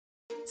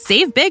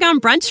Save big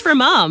on brunch for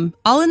mom,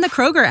 all in the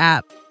Kroger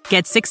app.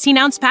 Get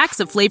 16-ounce packs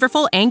of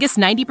flavorful Angus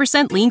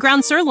 90% lean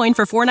ground sirloin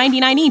for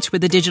 $4.99 each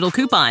with a digital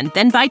coupon.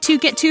 Then buy 2,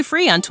 get 2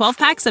 free on 12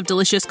 packs of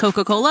delicious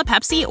Coca-Cola,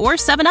 Pepsi, or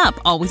 7-Up,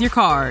 all with your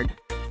card.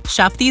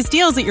 Shop these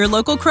deals at your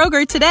local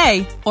Kroger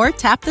today, or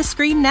tap the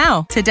screen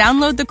now to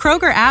download the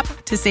Kroger app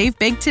to save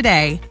big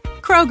today.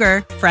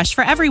 Kroger, fresh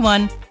for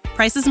everyone.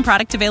 Prices and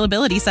product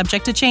availability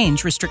subject to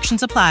change.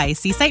 Restrictions apply.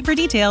 See site for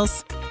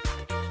details.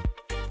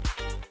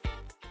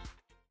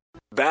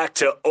 Back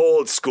to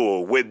old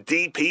school with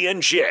DP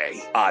and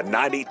J on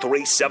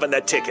 93.7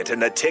 The Ticket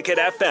and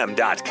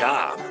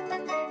theticketfm.com.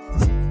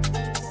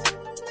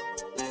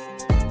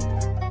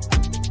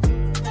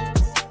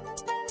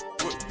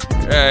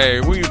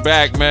 Hey, we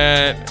back,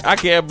 man. I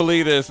can't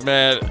believe this,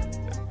 man.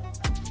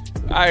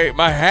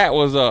 My hat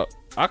was up.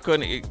 I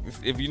couldn't.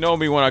 If you know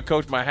me, when I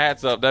coach my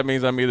hats up, that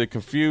means I'm either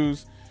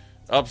confused,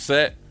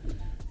 upset,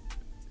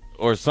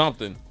 or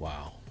something.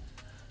 Wow.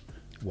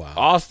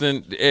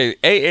 Austin,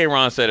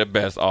 Aaron said it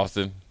best,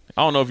 Austin.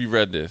 I don't know if you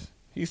read this.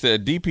 He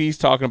said DP's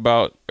talking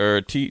about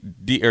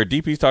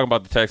DP's talking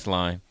about the text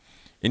line,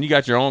 and you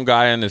got your own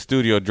guy in the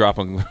studio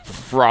dropping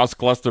frost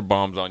cluster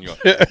bombs on you.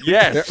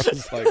 Yes.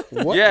 It's like,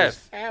 what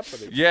is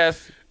happening?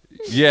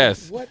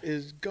 Yes. What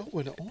is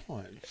going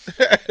on?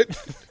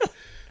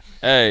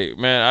 Hey,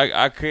 man,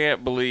 I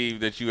can't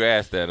believe that you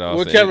asked that, Austin.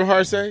 What Kevin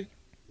Hart say?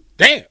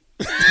 Damn.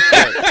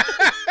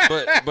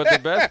 But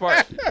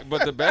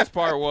the best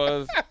part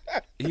was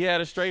he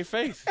had a straight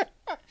face.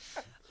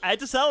 I had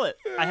to sell it.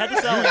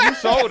 You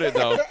sold it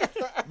though,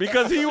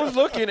 because he was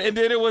looking, and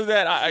then it was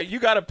that you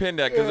got to pin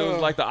that because it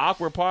was like the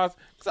awkward pause.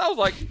 Because I was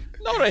like,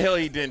 no, the hell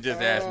he didn't just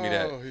ask me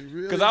that.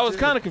 Because I was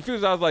kind of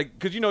confused. I was like,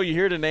 because you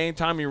hear the name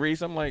Tommy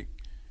Rees. I'm like,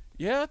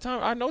 yeah,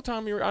 I know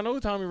Tommy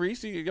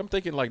Rees. I'm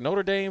thinking like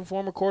Notre Dame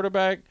former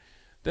quarterback.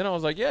 Then I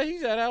was like, yeah,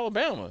 he's at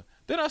Alabama.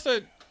 Then I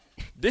said,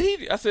 did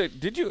he? I said,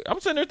 did you? I'm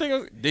sitting there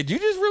thinking, did you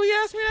just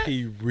really ask me that?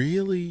 He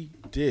really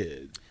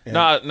did.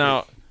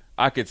 Now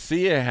I could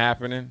see it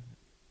happening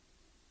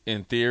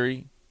in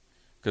theory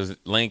because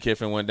Lane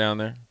Kiffin went down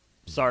there.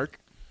 Sark,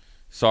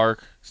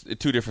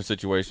 2 different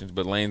situations,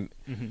 but Lane's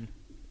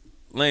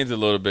a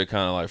little bit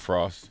kind of like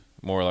Frost,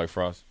 more like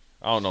Frost.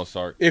 I don't know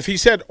Sark. If he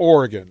said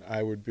Oregon,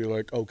 I would be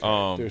like,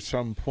 okay, there's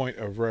some point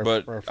of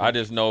reference. But I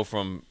just know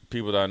from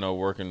people that I know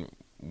working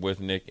with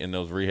Nick in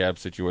those rehab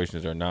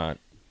situations are not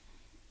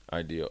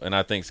ideal. And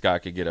I think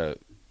Scott could get a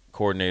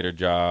coordinator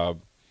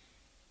job,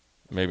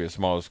 maybe a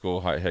smaller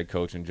school head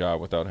coaching job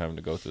without having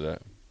to go through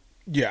that.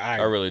 Yeah,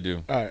 I really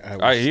do.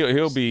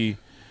 He'll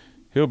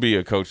He'll be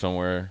a coach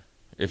somewhere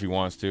if he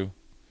wants to,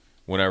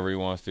 whenever he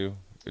wants to.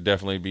 He'll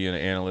definitely be an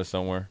analyst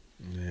somewhere.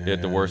 Yeah.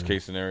 At the worst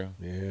case scenario.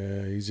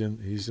 Yeah, he's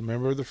a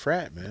member of the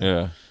frat, man.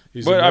 Yeah,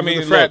 he's a member of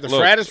the frat.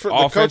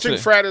 The coaching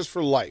frat is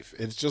for life.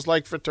 It's just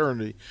like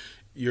fraternity.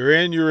 You're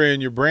in.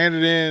 You're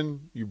branded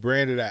in. You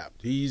branded out.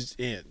 He's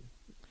in.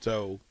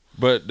 So,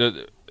 but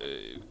the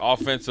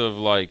offensive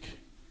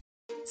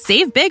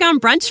Save big on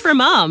brunch for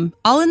mom,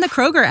 all in the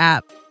Kroger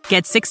app.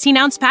 Get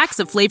 16-ounce packs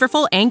of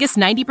flavorful Angus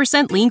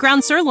 90% lean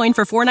ground sirloin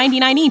for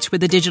 $4.99 each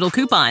with a digital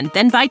coupon.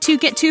 Then buy 2,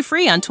 get 2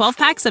 free on 12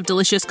 packs of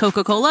delicious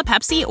Coca-Cola,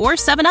 Pepsi, or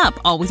 7-Up,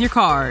 all with your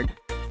card.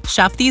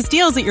 Shop these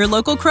deals at your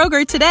local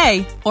Kroger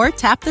today, or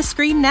tap the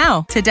screen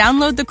now to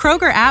download the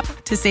Kroger app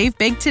to save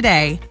big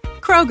today.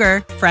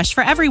 Kroger, fresh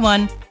for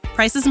everyone.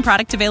 Prices and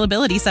product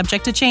availability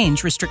subject to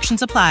change.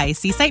 Restrictions apply.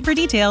 See site for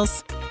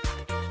details.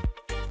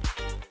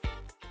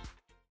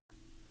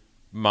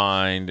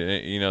 Mind,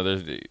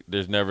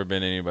 there's never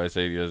been anybody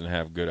say he doesn't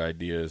have good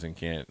ideas and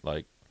can't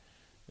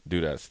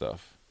do that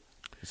stuff.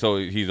 So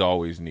he's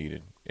always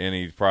needed, and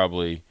he's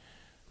probably,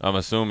 I'm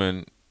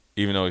assuming,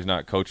 even though he's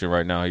not coaching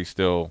right now, he's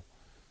still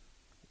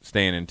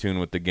staying in tune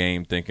with the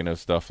game, thinking of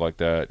stuff like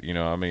that.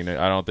 I mean,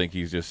 I don't think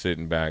he's just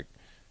sitting back,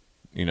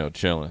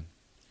 chilling.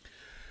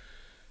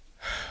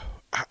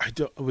 I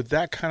don't, with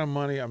that kind of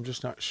money, I'm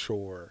just not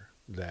sure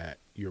that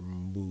you're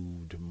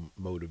moved,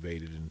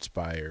 motivated,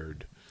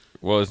 inspired.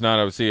 Well, it's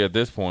not. See, at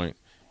this point,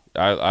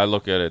 I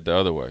look at it the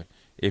other way.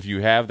 If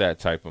you have that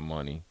type of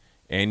money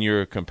and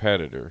you're a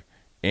competitor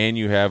and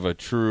you have a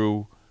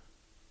true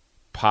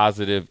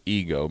positive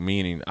ego,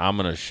 meaning I'm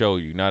going to show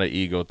you, not an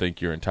ego think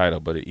you're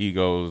entitled, but an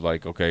ego is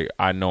like, okay,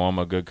 I know I'm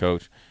a good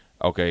coach.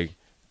 Okay,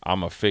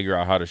 I'm going to figure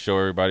out how to show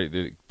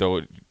everybody,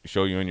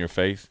 show you in your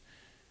face.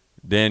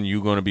 Then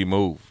you're going to be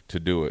moved to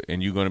do it,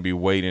 and you're going to be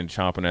waiting,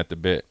 chomping at the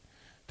bit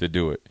to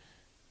do it.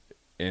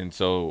 And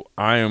so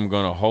I am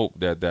going to hope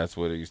that that's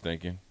what he's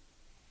thinking.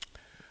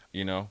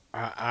 I'm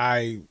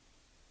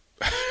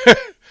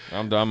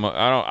done.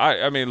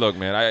 I mean, look,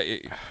 man,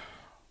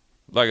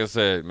 like I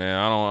said, man,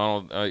 I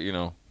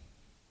don't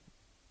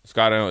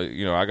Scott,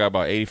 I got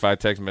about 85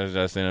 text messages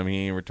I sent him.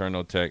 He ain't returned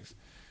no text.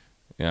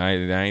 I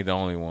ain't the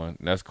only one.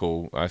 That's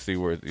cool. I see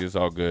where it's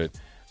all good.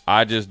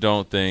 I just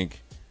don't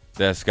think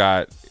that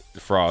Scott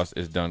Frost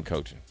is done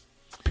coaching.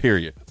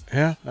 Period.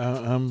 Yeah.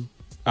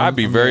 I'd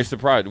be very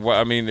surprised. Well,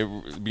 I mean,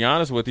 to be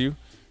honest with you,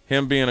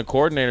 him being a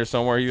coordinator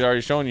somewhere, he's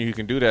already shown you he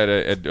can do that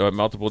at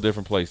multiple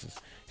different places.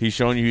 He's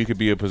shown you he could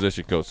be a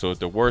position coach. So at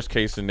the worst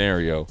case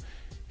scenario,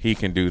 he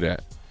can do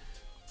that.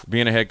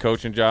 Being a head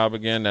coaching job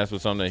again, that's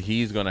what something that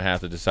he's going to have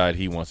to decide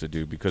he wants to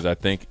do, because I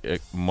think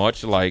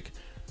much like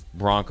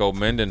Bronco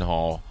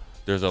Mendenhall,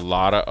 there's a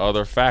lot of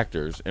other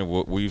factors and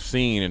what we've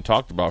seen and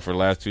talked about for the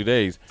last 2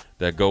 days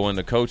that go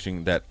into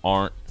coaching that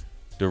aren't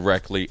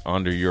directly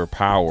under your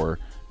power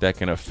that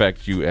can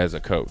affect you as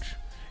a coach.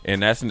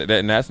 And that's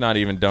not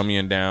even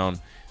dummying down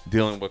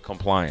dealing with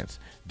compliance,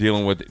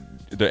 dealing with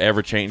the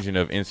ever-changing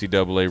of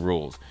NCAA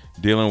rules,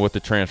 dealing with the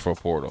transfer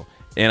portal,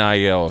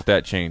 NIL if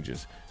that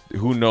changes.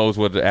 Who knows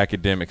what the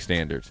academic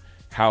standards?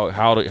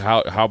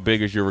 How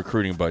big is your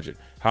recruiting budget?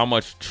 How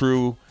much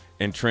true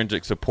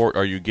intrinsic support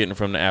are you getting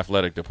from the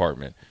athletic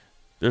department?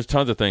 There's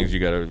tons of things you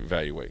got to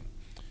evaluate.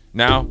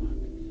 Now,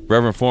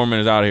 Reverend Foreman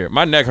is out of here.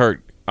 My neck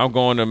hurt. I'm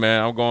going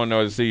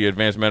to see you,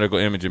 Advanced Medical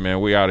Imaging,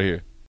 man. We out of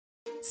here.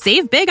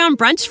 Save big on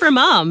brunch for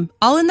mom,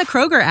 all in the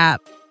Kroger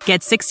app.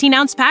 Get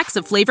 16-ounce packs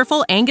of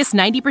flavorful Angus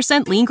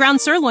 90% lean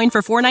ground sirloin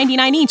for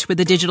 $4.99 each with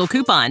a digital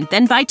coupon.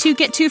 Then buy 2,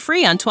 get 2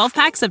 free on 12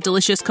 packs of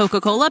delicious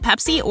Coca-Cola,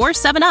 Pepsi, or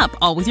 7-Up,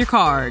 all with your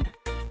card.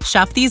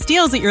 Shop these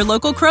deals at your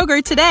local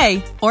Kroger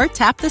today, or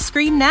tap the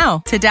screen now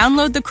to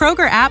download the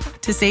Kroger app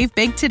to save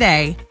big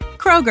today.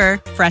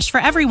 Kroger, fresh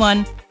for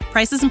everyone.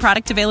 Prices and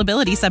product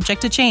availability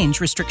subject to change.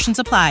 Restrictions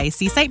apply.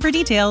 See site for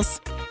details.